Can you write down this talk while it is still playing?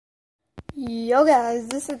Yo guys,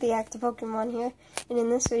 this is the Active Pokemon here, and in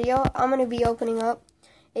this video, I'm going to be opening up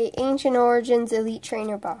a Ancient Origins Elite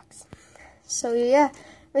Trainer box. So yeah,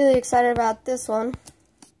 really excited about this one.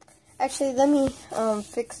 Actually, let me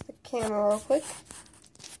fix the camera real quick.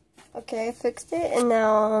 Okay, I fixed it, and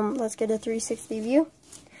now let's get a 360 view.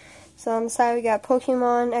 So on the side we got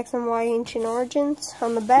Pokemon X and Y Ancient Origins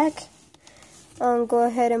on the back. Go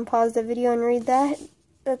ahead and pause the video and read that.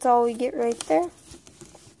 That's all we get right there.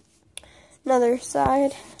 Another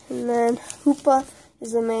side, and then Hoopa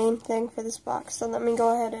is the main thing for this box. So let me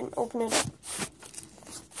go ahead and open it up.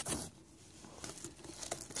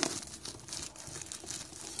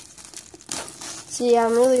 So yeah,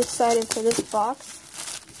 I'm really excited for this box.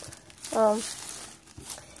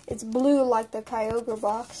 It's blue like the Kyogre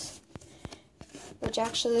box, which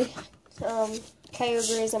actually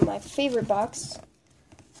Kyogre isn't my favorite box,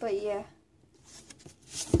 but yeah.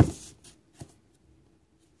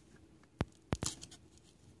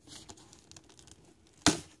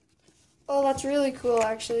 Oh, that's really cool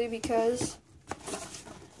actually, because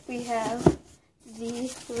we have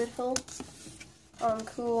the little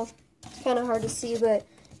cool, it's kind of hard to see, but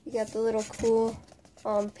you got the little cool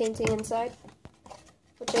painting inside,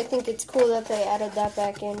 which I think it's cool that they added that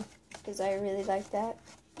back in, because I really like that.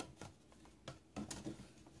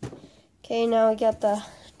 Okay, now we got the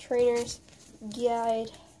trainer's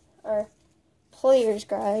guide, or player's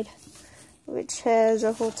guide, which has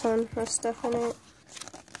a whole ton of stuff in it.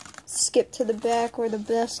 Skip to the back where the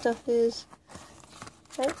best stuff is.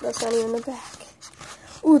 Oh, that's not even the back.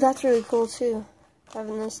 Ooh, that's really cool too,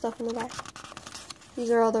 having this stuff in the back. These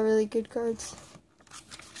are all the really good cards.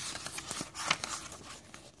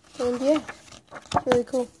 And yeah, it's really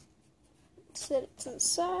cool. Set it to the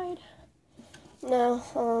side. Now,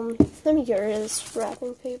 let me get rid of this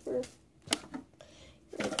wrapping paper.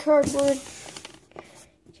 Cardboard.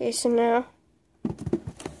 Okay, so now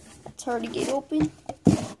it's hard to get open.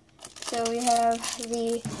 So we have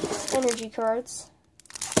the energy cards.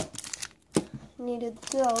 Needed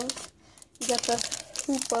those. We got the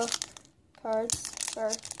Hoopa cards,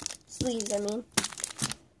 or sleeves, I mean.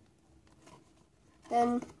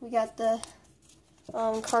 Then we got the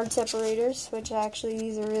card separators, which actually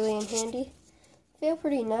these are really handy. Feel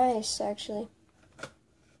pretty nice, actually.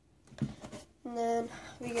 And then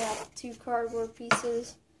we got two cardboard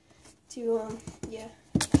pieces to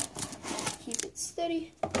keep it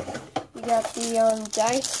steady. We got the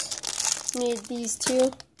dice. Need these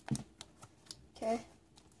two. Okay.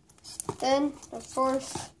 Then, of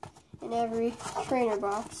course, in every trainer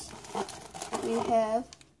box, we have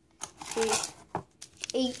the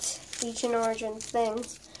 8 Ancient Origins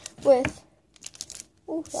things with,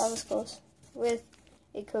 ooh, that was close, with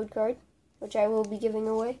a code card, which I will be giving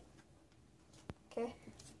away. Okay.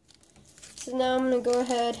 So now I'm going to go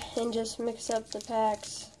ahead and just mix up the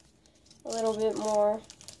packs a little bit more,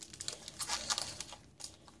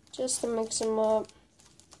 just to mix them up.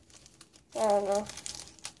 I don't know.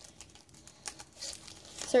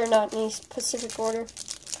 So they're not in any specific order.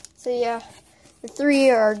 So yeah, the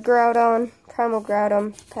 3 are Groudon, Primal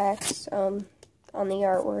Groudon packs on the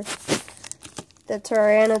artwork. The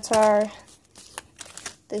Tyranitar,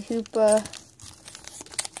 the Hoopa,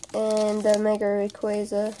 and the Mega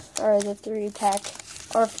Rayquaza are the 3-pack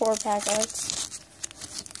or 4-pack arts.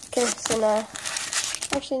 Okay, so now,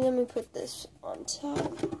 actually let me put this on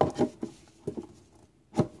top.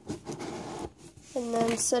 And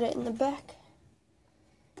then set it in the back.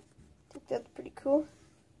 I think that's pretty cool.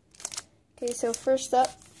 Okay, so first up,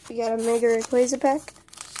 we got a Mega Rayquaza pack.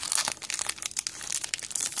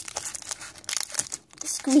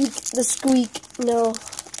 The squeak, no,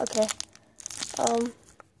 okay.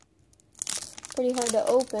 Pretty hard to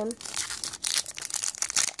open,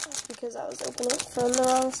 because I was opening it from the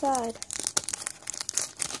wrong side.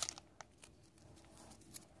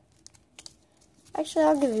 Actually,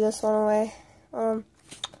 I'll give you this one away.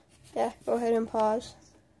 Yeah, go ahead and pause.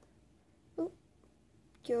 Oop.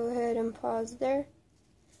 Go ahead and pause there.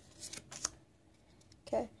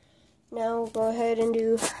 Okay, now we'll go ahead and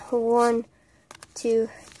do 1, 2,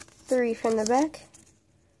 3 from the back.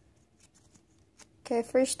 Okay,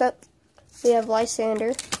 first up, we have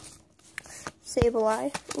Lysander,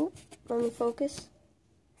 Sableye. Oop, let me focus.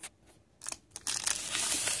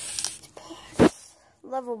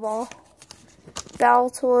 Level Ball,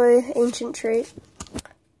 Baltoy, Ancient Trait,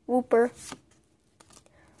 Wooper,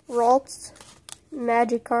 Ralts,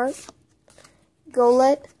 Magikarp,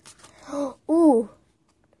 Golett, ooh,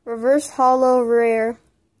 Reverse Hollow Rare,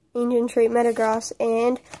 Ancient Trait Metagross,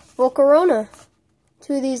 and Volcarona.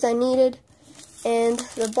 2 of these I needed, and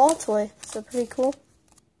the Baltoy, so pretty cool.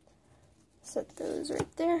 Set those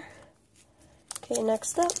right there. Okay,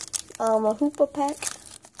 next up, a Hoopa pack.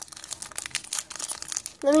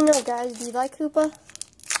 Let me know, guys, do you like Hoopa?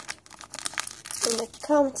 In the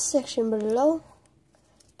comment section below.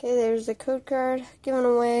 Okay, there's the code card. Giving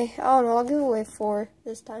away, I don't know, I'll give away 4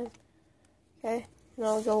 this time. Okay, and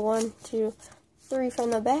I'll go 1, 2, 3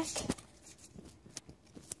 from the back.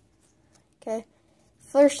 Okay,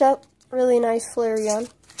 first up, really nice Flareon.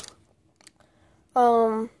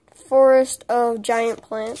 Forest of Giant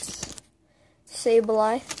Plants,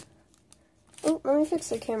 Sableye. Oh, let me fix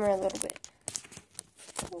the camera a little bit.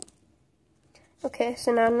 Okay,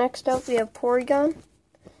 so now next up we have Porygon,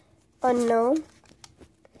 Unknown,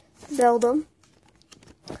 Beldum,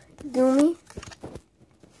 Goomy,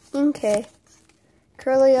 Inkay,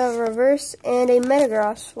 Kirlia Reverse, and a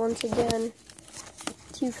Metagross once again.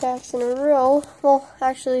 2 packs in a row. Well,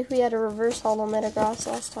 actually, we had a Reverse Holo Metagross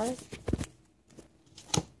last time.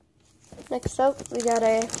 Next up, we got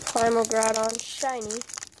a Primal Groudon Shiny,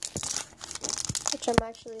 which I'm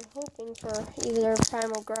actually hoping for either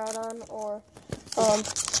Primal Groudon or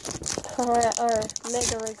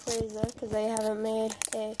Mega Rayquaza, because they haven't made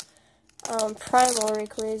a Primal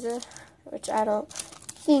Rayquaza, which I don't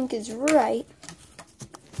think is right.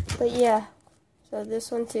 But yeah, so this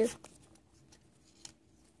one too.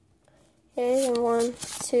 Okay, and 1,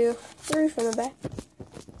 2, 3 from the back.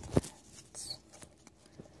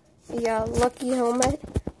 We got Lucky Helmet,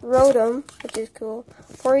 Rotom, which is cool,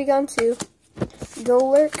 Porygon 2,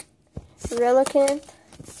 Golurk, Relicanth,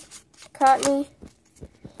 Cottonee,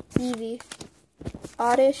 Eevee,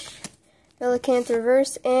 Oddish, Relicanth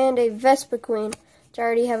Reverse, and a Vespiquen, which I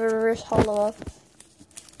already have a Reverse Holo of.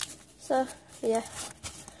 So, yeah.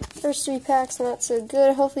 First 3 packs, not so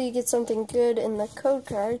good. Hopefully you get something good in the code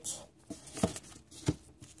cards.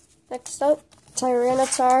 Next up,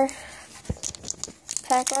 Tyranitar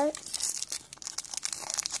pack art.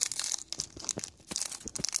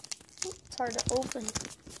 It's hard to open.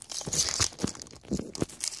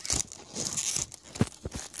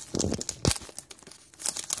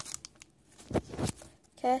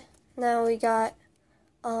 Okay, now we got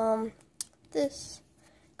this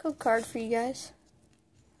code card for you guys.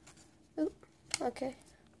 Oop, okay.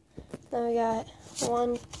 Then we got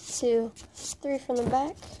 1, 2, 3 from the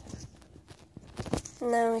back.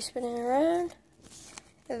 And then we spin it around.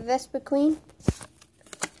 A Vespiquen.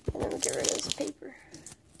 And then we get rid of this paper.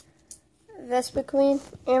 Vespiquen,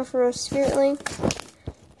 Ampharos Spirit Link,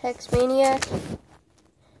 Hexmaniac,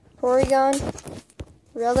 Porygon,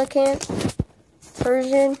 Relicanth,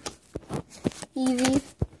 Persian, Eevee,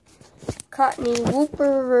 Cottonee, Wooper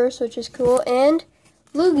Reverse, which is cool, and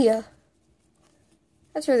Lugia.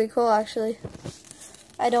 That's really cool, actually.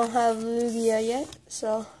 I don't have Lugia yet,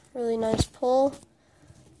 so really nice pull.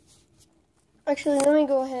 Actually, let me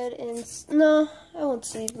go ahead and... No, I won't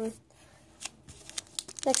save them.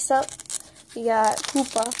 Next up, we got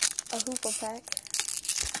Hoopa, a Hoopa pack.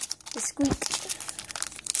 The Squeak.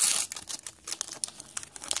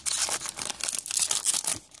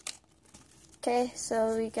 Okay,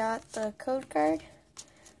 so we got the code card,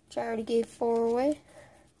 which I already gave 4 away.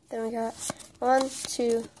 Then we got 1,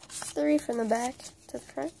 2, 3 from the back to the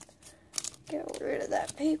front. Get rid of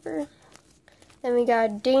that paper. Then we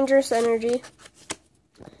got Dangerous Energy,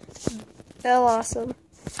 Bellossom,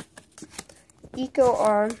 Eco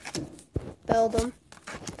Arm, Beldum,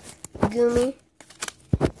 Goomy,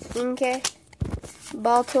 Inkay,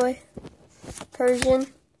 Baltoy, Persian,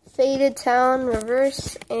 Faded Town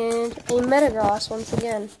Reverse, and a Metagross once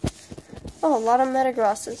again. Oh, a lot of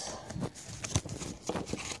Metagrosses.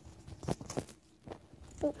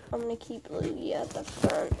 Oh, I'm going to keep Lugia at the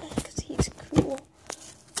front because he's cool.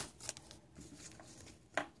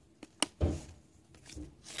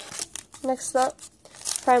 Next up,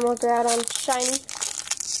 Primal Groudon Shiny.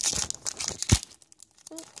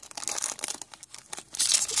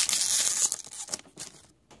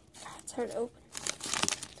 It's hard to open.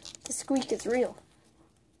 The squeak is real.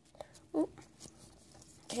 Ooh.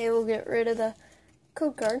 Okay, we'll get rid of the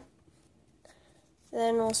code card.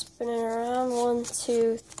 Then we'll spin it around. 1,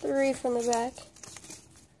 2, 3 from the back.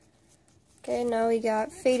 Okay, now we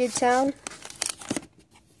got Faded Town.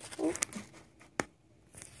 Ooh.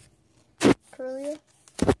 Kirlia,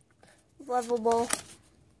 Level Ball,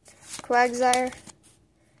 Quagsire,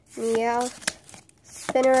 Meowth,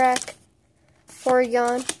 Spinarak,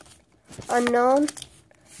 Porygon, Unknown,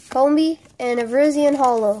 Combee, and a Virizion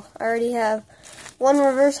Holo. I already have 1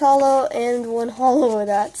 Reverse Holo and 1 Holo with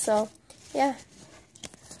that, so yeah.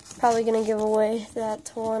 Probably going to give away that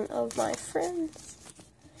to one of my friends.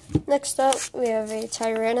 Next up, we have a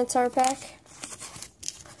Tyranitar pack,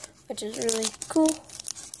 which is really cool.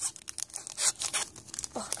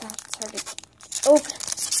 Oh god, it's hard to open.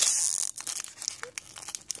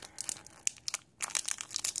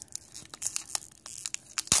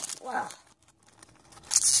 Wow.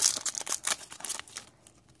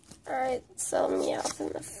 Alright, so Meowth in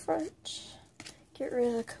the front. Get rid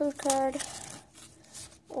of the code card.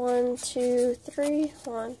 1, 2, 3.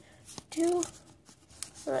 1, 2.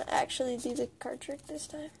 I'm going to actually do the card trick this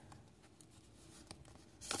time.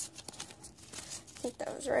 I think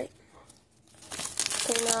that was right.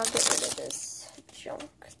 Okay, now I'll get rid of this junk.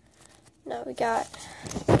 Now we got,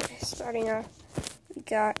 okay, starting off, we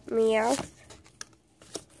got Meowth,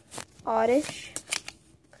 Oddish,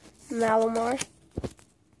 Malamar,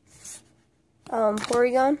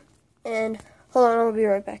 Porygon, and hold on, I'll be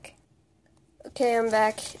right back. Okay, I'm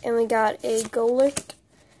back, and we got a Golurk,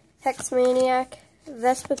 Hexmaniac,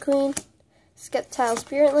 Vespiquen, Sceptile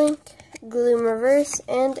Spirit Link, Gloom Reverse,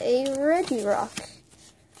 and a Regirock.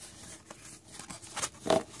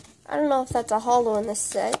 I don't know if that's a holo in this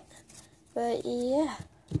set, but yeah.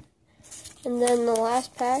 And then the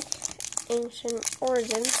last pack, Ancient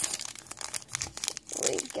Origins,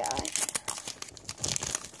 we got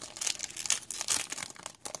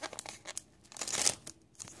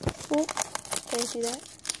can't see that.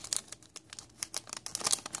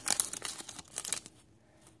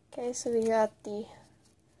 Okay, so we got the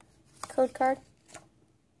code card.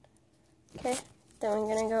 Okay, then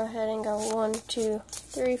we're gonna go ahead and go 1, 2,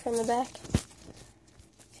 3 from the back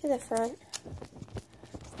to the front.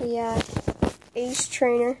 We got Ace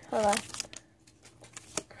Trainer, hold on.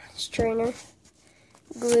 Ace Trainer,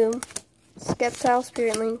 Gloom, Sceptile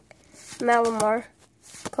Spirit Link, Malamar,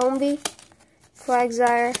 Combee,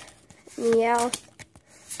 Quagsire, Meowth,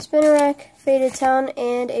 Spinarak, Faded Town,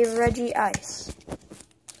 and a Regice.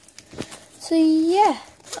 So yeah,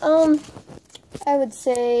 I would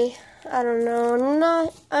say, I don't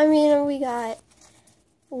know, we got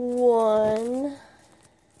 1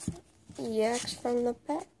 EX from the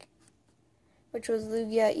pack, which was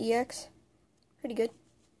Lugia EX. Pretty good.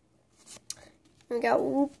 We got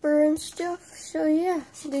Wooper and stuff, so yeah,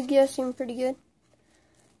 Lugia seemed pretty good.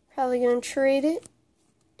 Probably gonna trade it.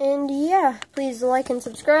 And yeah, please like and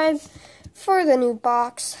subscribe for the new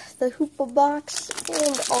box, the Hoopa box,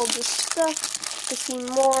 and all this stuff. To see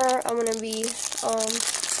more, I'm gonna be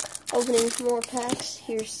opening more packs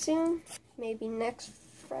here soon, maybe next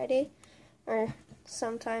Friday or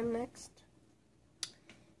sometime next.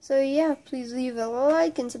 So yeah, please leave a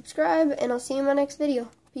like and subscribe, and I'll see you in my next video.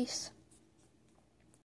 Peace.